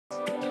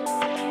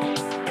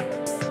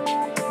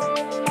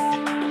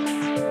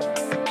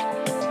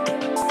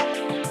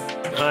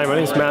my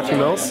name is Matthew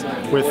Mills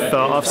with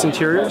Office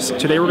Interiors.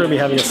 Today we're going to be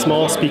having a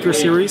small speaker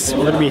series.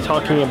 We're going to be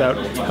talking about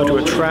how to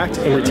attract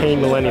and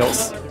retain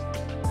millennials.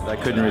 I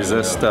couldn't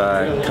resist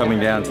coming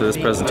down to this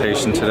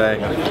presentation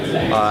today.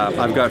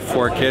 I've got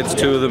 4 kids,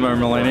 2 of them are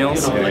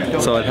millennials,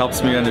 so it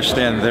helps me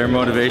understand their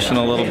motivation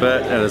a little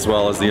bit, as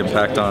well as the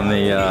impact on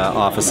the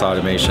office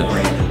automation.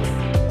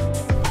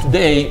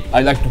 Today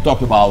I'd like to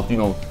talk about,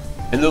 a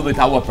little bit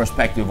our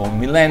perspective on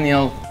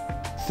millennial.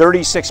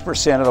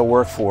 36% of the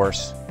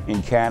workforce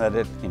in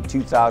Canada in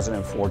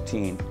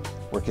 2014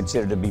 were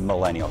considered to be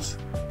millennials.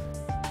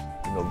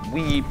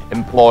 We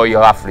employ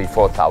roughly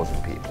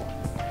 4,000 people.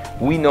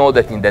 We know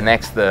that in the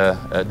next,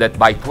 that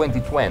by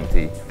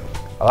 2020,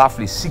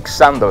 roughly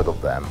 600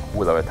 of them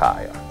will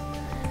retire.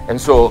 And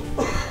so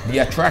the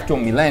attraction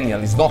of millennial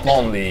is not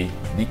only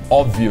the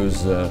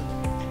obvious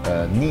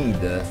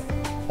need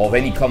of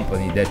any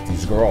company that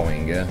is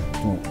growing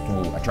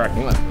to attract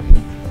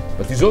millennials,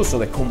 but it's also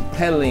the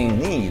compelling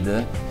need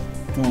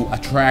to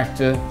attract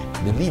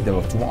the leader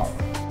of tomorrow.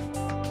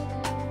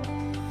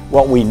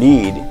 What we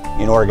need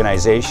in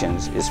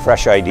organizations is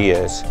fresh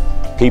ideas,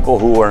 people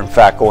who are in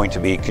fact going to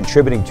be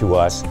contributing to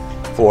us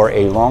for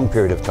a long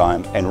period of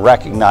time and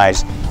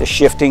recognize the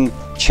shifting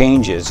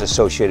changes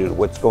associated with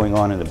what's going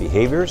on in the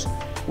behaviors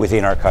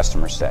within our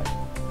customer set.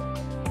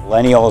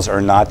 Millennials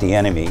are not the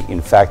enemy.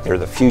 In fact, they're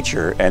the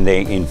future, and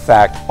they in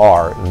fact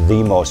are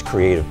the most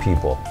creative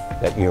people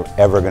that you're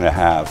ever going to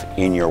have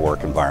in your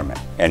work environment,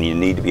 and you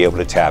need to be able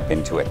to tap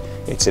into it.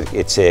 It's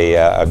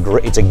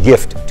a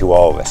gift to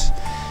all of us.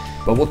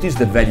 But what is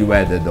the value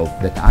added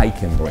that I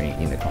can bring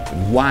in the company?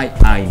 Why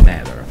I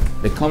matter?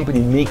 The company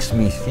makes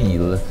me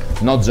feel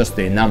not just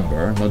a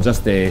number, not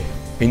just an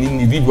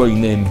individual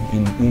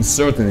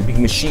inserted in a big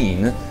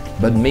machine,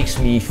 but makes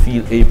me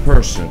feel a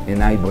person,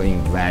 and I bring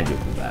value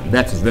to that.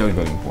 That is very,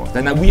 very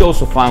important. And we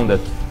also found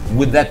that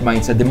with that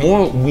mindset, the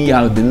more we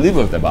are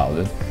delivered about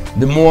it,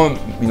 the more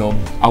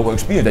our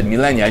experience that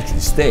millennials actually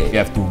stay. We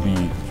have to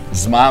be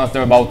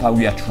smarter about how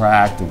we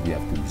attract, we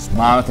have to be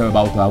smarter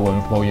about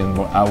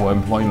our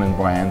employment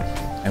brand,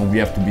 and we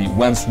have to be,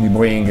 once we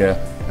bring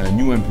a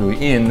new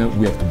employee in,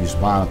 we have to be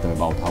smarter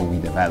about how we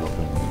develop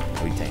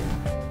and retain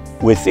them.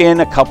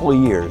 Within a couple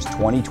of years,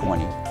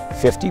 2020,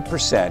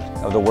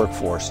 50% of the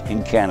workforce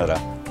in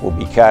Canada will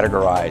be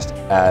categorized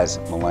as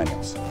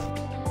millennials.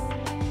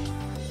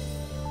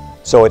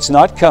 So it's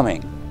not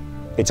coming,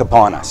 it's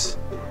upon us.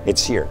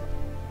 It's here,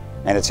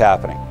 and it's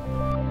happening.